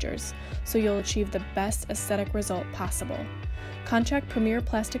procedures, so you'll achieve the best aesthetic result possible. Contact Premier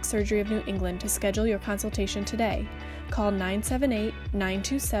Plastic Surgery of New England to schedule your consultation today. Call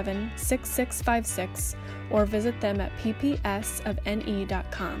 978-927-6656 or visit them at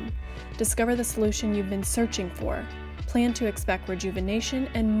ppsofne.com. Discover the solution you've been searching for. Plan to expect rejuvenation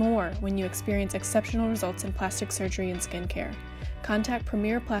and more when you experience exceptional results in plastic surgery and skincare. Contact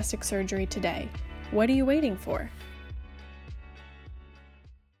Premier Plastic Surgery today. What are you waiting for?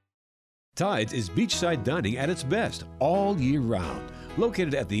 Tides is beachside dining at its best all year round.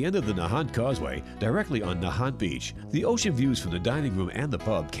 Located at the end of the Nahant Causeway, directly on Nahant Beach, the ocean views from the dining room and the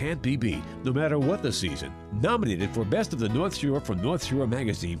pub can't be beat, no matter what the season. Nominated for Best of the North Shore from North Shore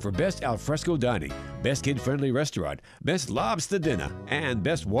Magazine for Best Alfresco Dining, Best Kid-Friendly Restaurant, Best Lobster Dinner, and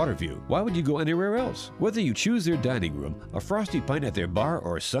Best Water View. Why would you go anywhere else? Whether you choose their dining room, a frosty pint at their bar,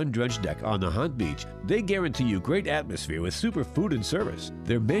 or a sun-drenched deck on Nahant Beach, they guarantee you great atmosphere with super food and service.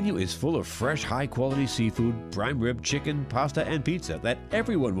 Their menu is full of fresh, high-quality seafood, prime rib, chicken, pasta, and pizza that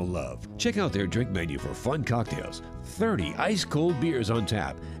everyone will love. Check out their drink menu for fun cocktails, 30 ice-cold beers on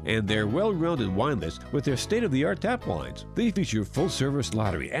tap, and their well-rounded wine list with their state-of-the-art tap wines. They feature full-service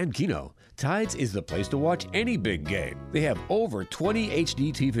lottery and keno. Tides is the place to watch any big game. They have over 20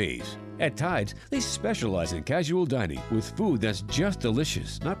 HD TVs. At Tides, they specialize in casual dining with food that's just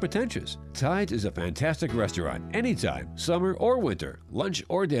delicious, not pretentious. Tides is a fantastic restaurant anytime, summer or winter, lunch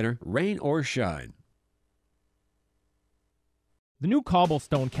or dinner, rain or shine. The new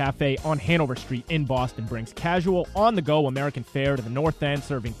Cobblestone Cafe on Hanover Street in Boston brings casual, on-the-go American fare to the North End,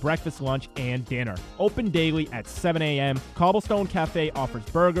 serving breakfast, lunch, and dinner. Open daily at 7 a.m., Cobblestone Cafe offers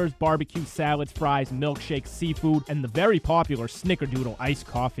burgers, barbecue, salads, fries, milkshakes, seafood, and the very popular Snickerdoodle iced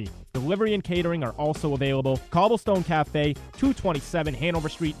coffee. Delivery and catering are also available. Cobblestone Cafe, 227 Hanover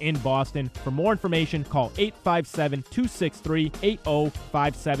Street in Boston. For more information, call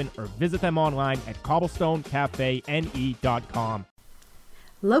 857-263-8057 or visit them online at cobblestonecafene.com.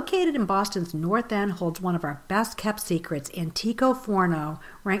 Located in Boston's North End holds one of our best-kept secrets, Antico Forno,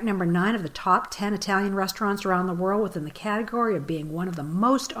 ranked number 9 of the top 10 Italian restaurants around the world within the category of being one of the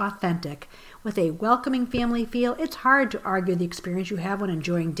most authentic. With a welcoming family feel, it's hard to argue the experience you have when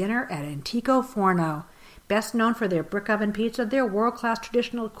enjoying dinner at Antico Forno. Best known for their brick oven pizza, their world-class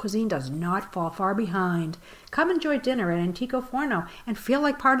traditional cuisine does not fall far behind. Come enjoy dinner at Antico Forno and feel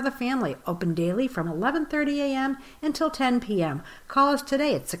like part of the family. Open daily from 11:30 a.m. until 10 p.m. Call us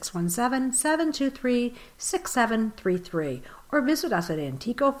today at 617-723-6733 or visit us at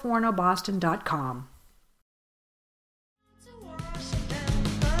anticofornoboston.com.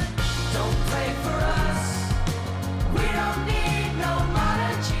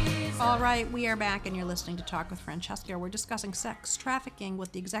 All right, we are back, and you're listening to Talk with Francesca. We're discussing sex trafficking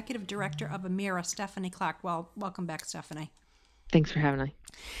with the executive director of Amira, Stephanie Clark. Well, welcome back, Stephanie. Thanks for having me.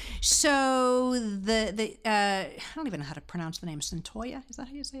 So I don't even know how to pronounce the name. Cyntoia, is that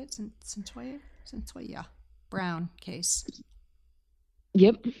how you say it? Cyntoia Brown case.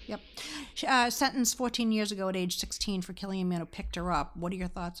 Yep. Sentenced 14 years ago at age 16 for killing a man who picked her up. What are your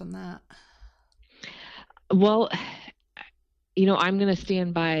thoughts on that? Well, I'm going to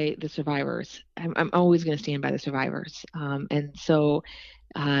stand by the survivors. I'm always going to stand by the survivors. And so,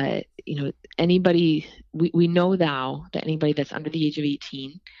 anybody, we know now that anybody that's under the age of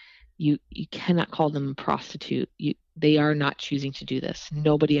 18, you cannot call them a prostitute. They are not choosing to do this.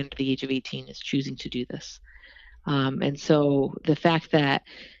 Nobody under the age of 18 is choosing to do this. And so the fact that,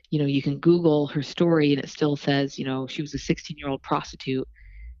 you can Google her story and it still says, she was a 16-year-old prostitute.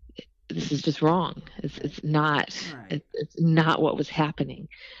 This is just wrong. It's not. Right. It's not what was happening.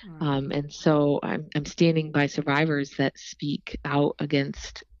 Right. And so I'm standing by survivors that speak out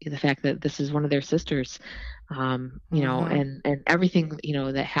against the fact that this is one of their sisters. And everything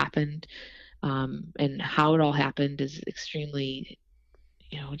that happened, and how it all happened is extremely,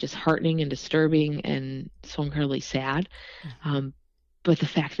 just heartening and disturbing and so incredibly sad. But the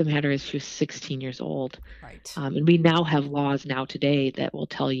fact of the matter is she was 16 years old. Right. And we now have laws now today that will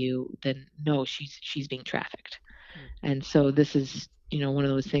tell you that no, she's being trafficked. And so this is, one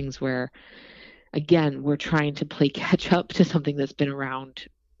of those things where, again, we're trying to play catch up to something that's been around,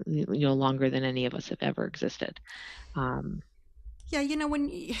 longer than any of us have ever existed. Yeah,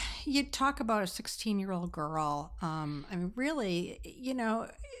 when you talk about a 16-year-old girl, really,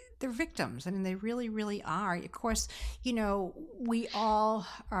 they're victims. They really, really are. Of course, we all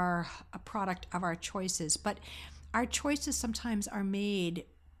are a product of our choices, but our choices sometimes are made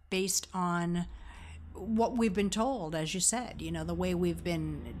based on what we've been told, as you said, the way we've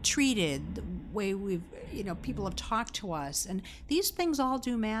been treated, the way we've, people have talked to us. And these things all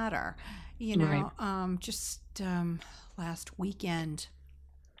do matter, Right. Last weekend,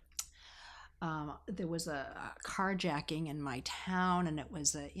 there was a carjacking in my town, and it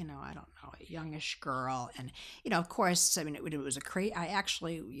was a youngish girl, and of course, it was I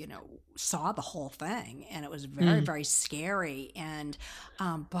actually saw the whole thing, and it was very very scary, and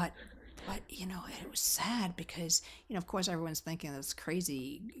but it was sad because of course everyone's thinking this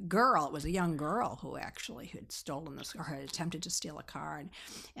crazy girl. It was a young girl who had stolen this or had attempted to steal a car,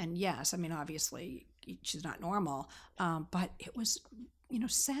 and yes, obviously she's not normal, but it was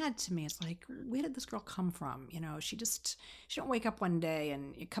sad to me. It's like, where did this girl come from? She didn't wake up one day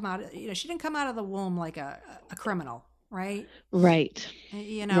and come out, she didn't come out of the womb like a criminal, right? Right.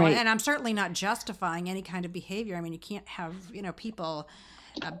 Right. And I'm certainly not justifying any kind of behavior. You can't have, people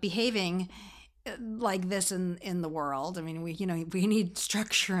behaving like this in the world. We need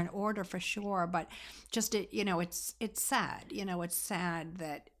structure and order for sure, but just it's sad. It's sad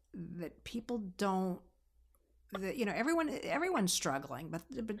that people don't, everyone's struggling, but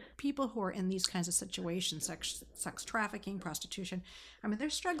people who are in these kinds of situations, sex trafficking, prostitution, they're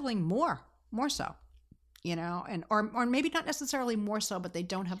struggling more so, and or maybe not necessarily more so, but they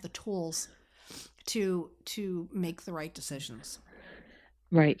don't have the tools to make the right decisions.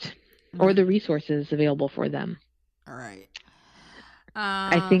 Right. Or the resources available for them. All right.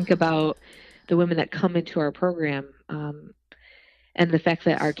 I think about the women that come into our program, and the fact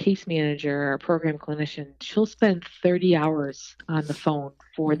that our case manager, our program clinician, she'll spend 30 hours on the phone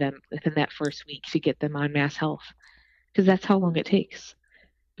for them within that first week to get them on Mass Health, because that's how long it takes,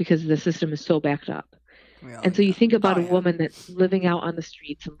 because the system is so backed up. Really? And so you think about a woman that's living out on the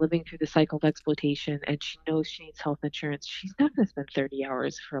streets and living through the cycle of exploitation, and she knows she needs health insurance. She's not going to spend 30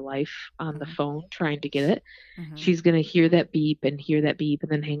 hours of her life on the phone trying to get it. She's going to hear that beep and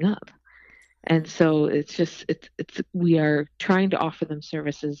then hang up. And so it's we are trying to offer them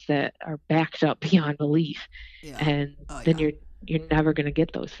services that are backed up beyond belief. Yeah. And then you're never going to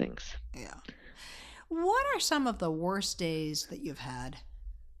get those things. Yeah. What are some of the worst days that you've had?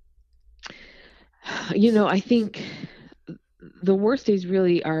 I think the worst days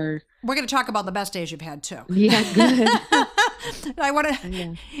really are... We're going to talk about the best days you've had too. Yeah, good. I want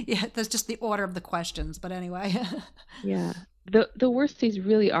to... Yeah, that's just the order of the questions, but anyway. Yeah. The worst days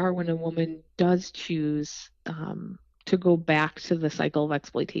really are when a woman does choose to go back to the cycle of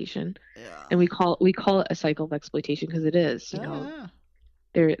exploitation. Yeah. And we call it a cycle of exploitation because it is,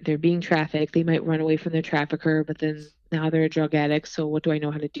 they're being trafficked. They might run away from their trafficker, but then now they're a drug addict. So what do I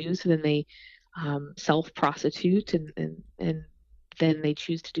know how to do? So then they self-prostitute and then they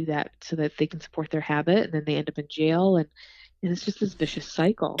choose to do that so that they can support their habit, and then they end up in jail, and it's just this vicious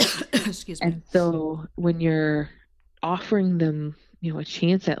cycle. Excuse me. And so when you're offering them, a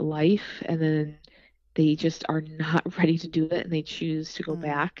chance at life, and then they just are not ready to do it and they choose to go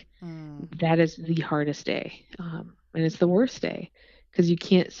back, that is the hardest day. And it's the worst day, because you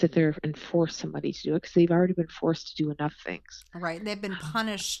can't sit there and force somebody to do it because they've already been forced to do enough things. Right. They've been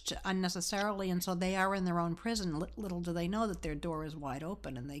punished unnecessarily, and so they are in their own prison. Little do they know that their door is wide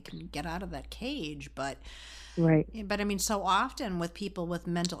open and they can get out of that cage. But I mean, so often with people with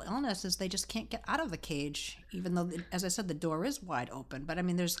mental illnesses, they just can't get out of the cage, even though, as I said, the door is wide open. But I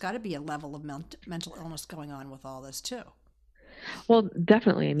mean, there's got to be a level of mental illness going on with all this too. Well,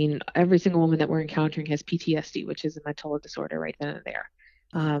 definitely. I mean, every single woman that we're encountering has PTSD, which is a mental disorder right then and there.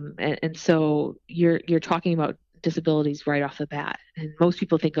 And so you're talking about disabilities right off the bat. And most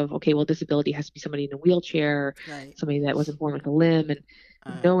people think of, okay, well, disability has to be somebody in a wheelchair, somebody that wasn't born with a limb. And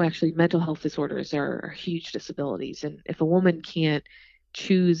no, actually, mental health disorders are huge disabilities. And if a woman can't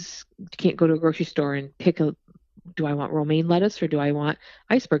go to a grocery store and pick do I want romaine lettuce or do I want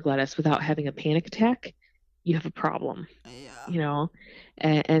iceberg lettuce without having a panic attack, you have a problem, you know?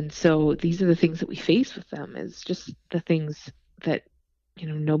 And so these are the things that we face with them, is just the things that, you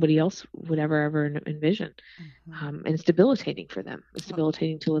know, nobody else would ever envision. And it's debilitating for them. It's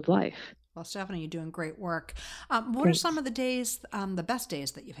debilitating to live life. Well, Stephanie, you're doing great work. What are some of the days, the best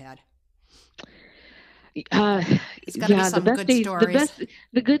days that you've had? It's got to be some good stories.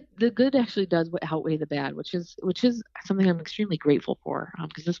 The good actually does outweigh the bad, which is something I'm extremely grateful for,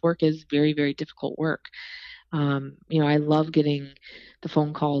 because this work is very, very difficult work. You know, I love getting the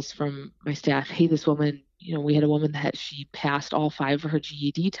phone calls from my staff. Hey, this woman, you know, we had a woman that she passed all 5 of her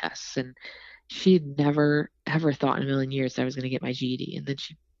GED tests, and she had never, ever thought in a million years that I was going to get my GED. And then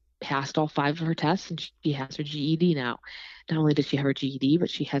she passed all 5 of her tests, and she has her GED now. Not only does she have her GED, but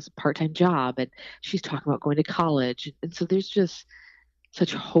she has a part-time job, and she's talking about going to college. And so there's just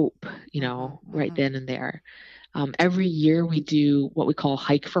such hope, you know, right then and there. Every year we do what we call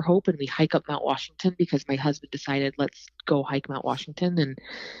Hike for Hope, and we hike up Mount Washington because my husband decided, let's go hike Mount Washington. And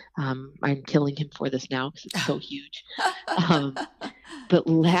I'm killing him for this now because it's so huge. But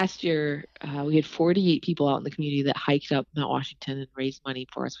last year we had 48 people out in the community that hiked up Mount Washington and raised money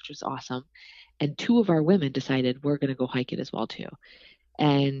for us, which was awesome. And 2 of our women decided we're going to go hike it as well too.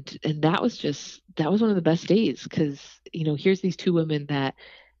 And that was one of the best days, because, you know, here's these 2 women that,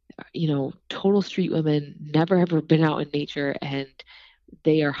 you know, total street women, never ever been out in nature, and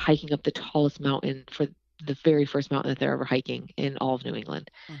they are hiking up the tallest mountain, for the very first mountain that they're ever hiking in all of New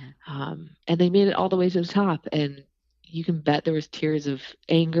England. And they made it all the way to the top, and you can bet there was tears of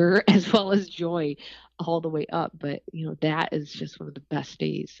anger as well as joy all the way up. But, you know, that is just one of the best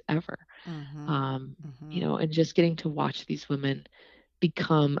days ever. You know, and just getting to watch these women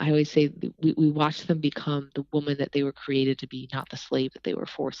become, I always say, we watch them become the woman that they were created to be, not the slave that they were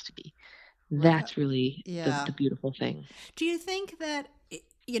forced to be. That's really the beautiful thing. Do you think that,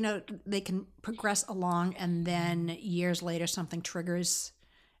 you know, they can progress along and then years later something triggers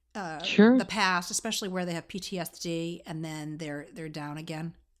the past, especially where they have PTSD and then they're down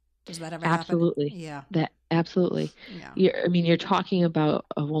again? Does that ever happen? Yeah. Absolutely. I mean, you're talking about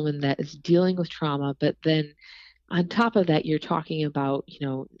a woman that is dealing with trauma, but then on top of that, you're talking about, you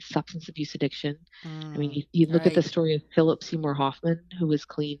know, substance abuse addiction. I mean, you look at the story of Philip Seymour Hoffman, who was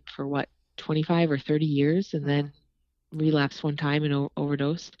clean for 25 or 30 years and then relapsed one time and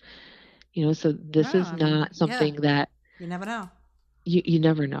overdosed. You know, so this is not something that you never know. You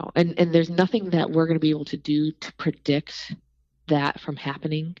never know. And there's nothing that we're going to be able to do to predict that from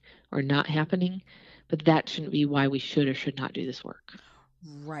happening or not happening, but that shouldn't be why we should or should not do this work.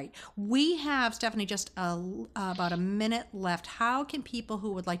 Right. We have, Stephanie, just about a minute left. How can people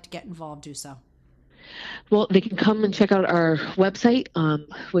who would like to get involved do so? Well, they can come and check out our website,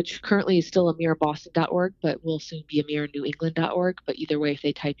 which currently is still amirboston.org, but will soon be amirnewengland.org. But either way, if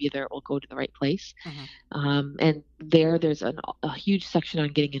they type either, it will go to the right place. And there's a huge section on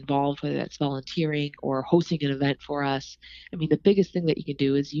getting involved, whether that's volunteering or hosting an event for us. I mean, the biggest thing that you can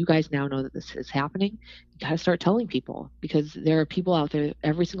do is, you guys now know that this is happening. You got to start telling people, because there are people out there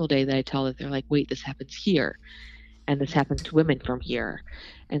every single day that I tell that they're like, wait, this happens here. And this happens to women from here.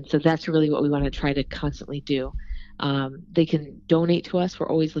 And so that's really what we want to try to constantly do. They can donate to us. We're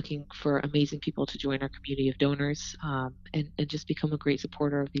always looking for amazing people to join our community of donors, and just become a great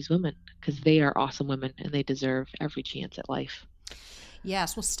supporter of these women, because they are awesome women and they deserve every chance at life.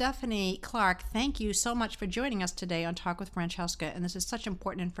 Yes. Well, Stephanie Clark, thank you so much for joining us today on Talk with Francesca. And this is such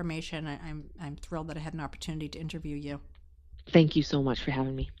important information. I'm thrilled that I had an opportunity to interview you. Thank you so much for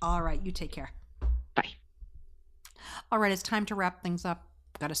having me. All right. You take care. Bye. All right, it's time to wrap things up.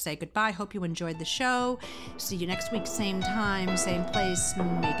 Got to say goodbye. Hope you enjoyed the show. See you next week, same time, same place.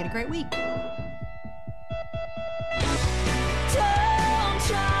 Make it a great week.